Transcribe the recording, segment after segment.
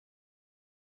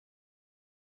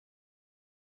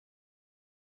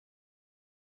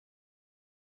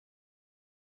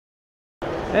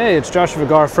Hey, it's Josh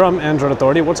Vigar from Android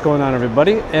Authority. What's going on,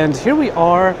 everybody? And here we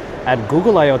are at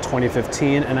Google I/O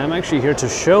 2015, and I'm actually here to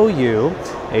show you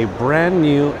a brand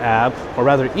new app, or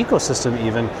rather ecosystem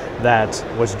even, that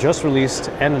was just released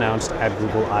and announced at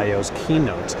Google I/O's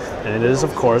keynote. And it is,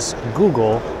 of course,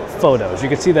 Google Photos. You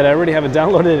can see that I already have it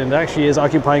downloaded, and it actually is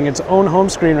occupying its own home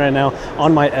screen right now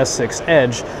on my S6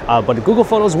 Edge. But Google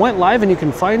Photos went live, and you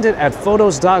can find it at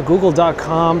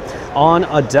photos.google.com on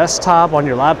a desktop, on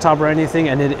your laptop or anything.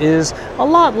 And it is a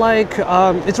lot like,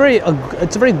 it's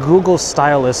a very Google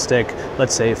stylistic,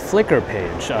 let's say, Flickr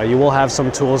page. You will have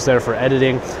some tools there for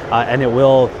editing, and it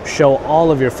will show all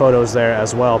of your photos there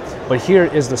as well. But here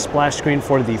is the splash screen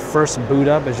for the first boot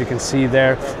up, as you can see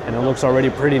there, and it looks already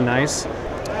pretty nice.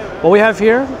 What we have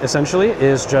here, essentially,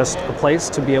 is just a place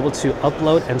to be able to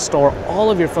upload and store all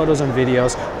of your photos and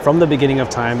videos from the beginning of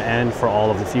time and for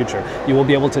all of the future. You will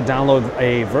be able to download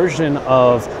a version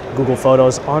of Google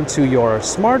Photos onto your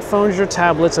smartphones, your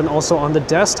tablets, and also on the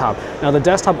desktop. Now, the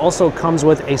desktop also comes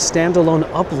with a standalone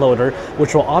uploader,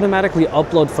 which will automatically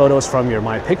upload photos from your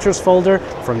My Pictures folder,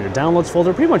 from your Downloads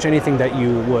folder, pretty much anything that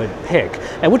you would pick.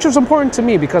 And which is important to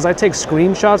me because I take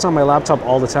screenshots on my laptop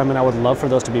all the time, and I would love for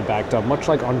those to be backed up, much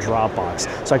like on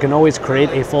Dropbox. So I can always create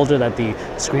a folder that the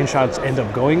screenshots end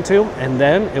up going to, and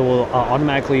then it will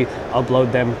automatically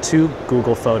upload them to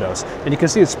Google Photos. And you can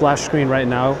see the splash screen right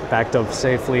now, backed up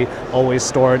safely, always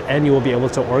stored, and you will be able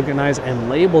to organize and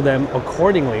label them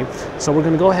accordingly. So we're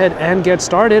going to go ahead and get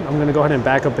started. I'm going to go ahead and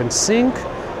back up and sync,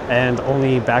 and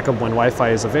only back up when Wi-Fi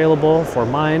is available for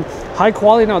mine. High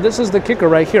quality, now this is the kicker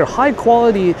right here. High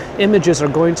quality images are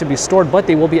going to be stored, but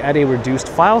they will be at a reduced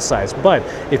file size. But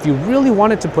if you really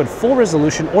wanted to put full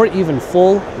resolution or even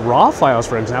full RAW files,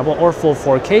 for example, or full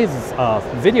 4K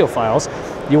video files,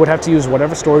 you would have to use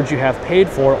whatever storage you have paid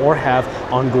for or have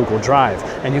on Google Drive.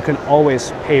 And you can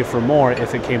always pay for more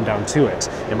if it came down to it.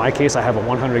 In my case, I have a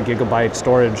 100 gigabyte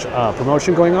storage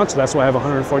promotion going on, so that's why I have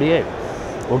 148.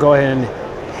 We'll go ahead and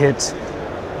hit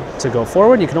to go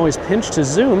forward. You can always pinch to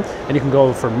zoom, and you can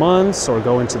go for months or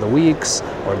go into the weeks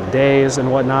or the days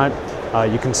and whatnot.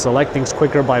 You can select things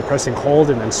quicker by pressing hold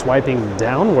and then swiping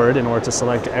downward in order to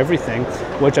select everything,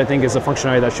 which I think is a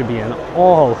functionality that should be in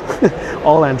all,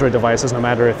 all Android devices, no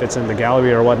matter if it's in the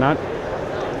gallery or whatnot.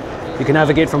 You can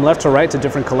navigate from left to right to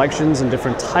different collections and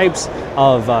different types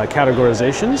of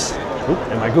categorizations. Oop,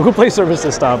 and my Google Play service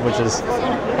has stopped, which is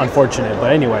unfortunate,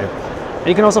 but anyway. And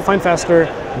you can also find faster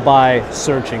by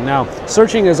searching. Now,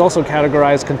 searching is also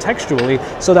categorized contextually,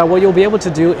 so that what you'll be able to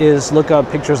do is look up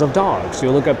pictures of dogs.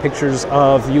 You'll look up pictures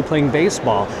of you playing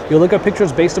baseball. You'll look up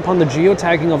pictures based upon the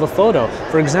geotagging of a photo.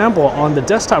 For example, on the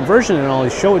desktop version, and I'll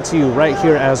show it to you right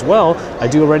here as well, I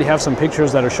do already have some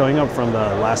pictures that are showing up from the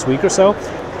last week or so.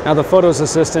 Now, the Photos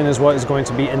Assistant is what is going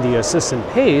to be in the Assistant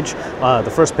page,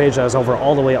 the first page that is over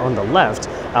all the way on the left,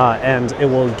 and it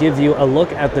will give you a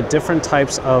look at the different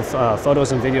types of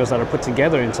photos and videos that are put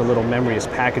together into little memories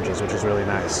packages, which is really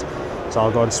nice. So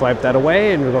I'll go and swipe that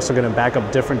away, and we're also going to back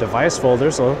up different device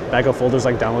folders. So backup folders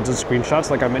like downloads and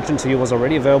screenshots, like I mentioned to you, was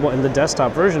already available in the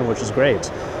desktop version, which is great.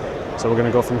 So we're going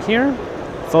to go from here,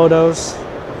 Photos,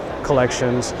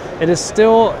 Collections. It is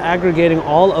still aggregating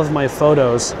all of my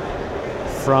photos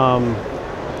from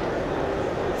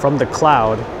the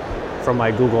cloud, from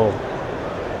my Google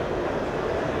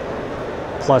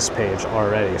Plus page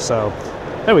already. So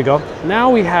there we go.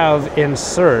 Now we have in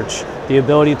search the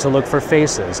ability to look for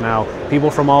faces. Now, people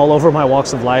from all over my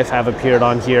walks of life have appeared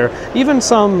on here. Even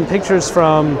some pictures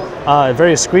from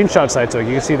various screenshots I took.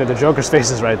 You can see that the Joker's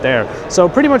face is right there. So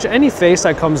pretty much any face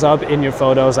that comes up in your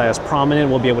photos as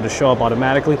prominent will be able to show up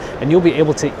automatically, and you'll be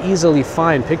able to easily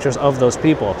find pictures of those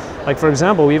people. Like, for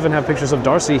example, we even have pictures of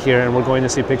Darcy here, and we're going to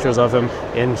see pictures of him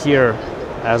in here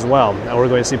as well. And we're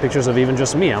going to see pictures of even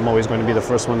just me. I'm always going to be the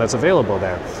first one that's available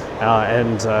there.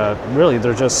 Really,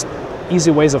 they're just easy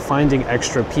ways of finding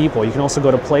extra people. You can also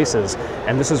go to places,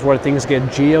 and this is where things get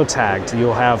geotagged.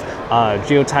 You'll have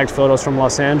geotagged photos from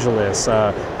Los Angeles,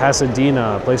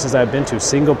 Pasadena, places that I've been to,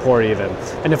 Singapore even.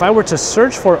 And if I were to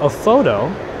search for a photo,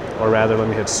 or rather, let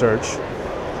me hit search.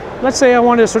 Let's say I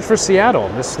wanted to search for Seattle.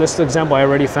 This example I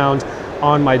already found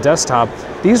on my desktop.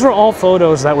 These were all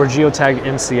photos that were geotagged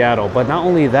in Seattle, but not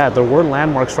only that, there were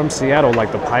landmarks from Seattle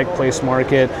like the Pike Place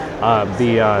Market,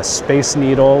 the Space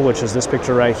Needle, which is this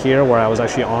picture right here where I was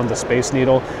actually on the Space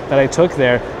Needle that I took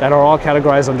there, that are all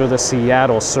categorized under the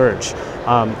Seattle search.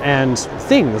 And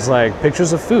things like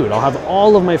pictures of food. I'll have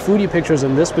all of my foodie pictures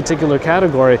in this particular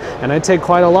category, and I take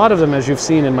quite a lot of them, as you've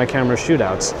seen in my camera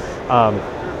shootouts.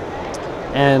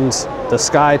 And the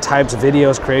sky types,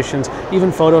 videos, creations,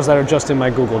 even photos that are just in my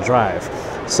Google Drive.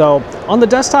 So on the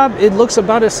desktop, it looks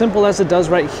about as simple as it does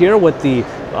right here with the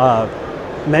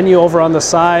menu over on the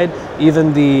side.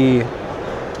 Even the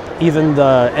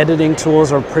editing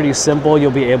tools are pretty simple.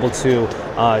 You'll be able to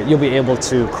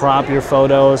crop your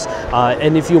photos,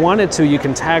 and if you wanted to, you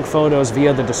can tag photos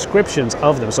via the descriptions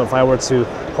of them. So if I were to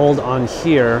hold on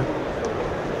here,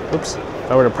 oops,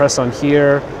 if I were to press on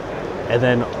here and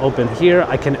then open here,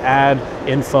 I can add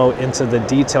info into the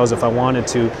details if I wanted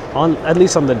to, at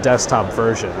least on the desktop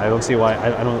version. I don't see why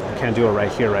I can't do it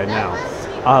right here right now.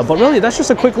 But really, that's just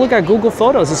a quick look at Google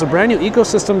Photos. It's a brand new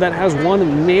ecosystem that has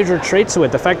one major trait to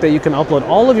it: the fact that you can upload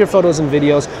all of your photos and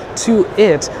videos to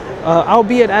it,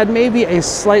 albeit at maybe a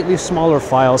slightly smaller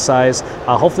file size,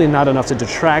 hopefully not enough to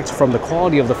detract from the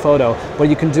quality of the photo, but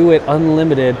you can do it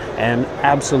unlimited and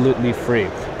absolutely free.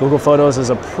 Google Photos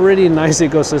is a pretty nice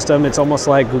ecosystem. It's almost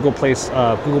like Google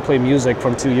Play Music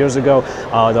from 2 years ago.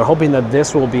 They're hoping that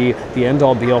this will be the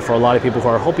end-all be-all for a lot of people who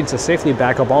are hoping to safely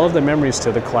back up all of their memories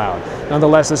to the cloud.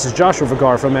 Nonetheless, this is Joshua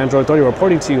Vergara from Android Authority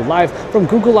reporting to you live from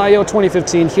Google I/O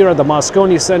 2015 here at the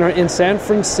Moscone Center in San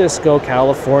Francisco,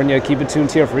 California. Keep it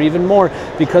tuned here for even more,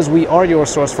 because we are your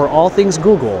source for all things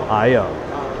Google I/O.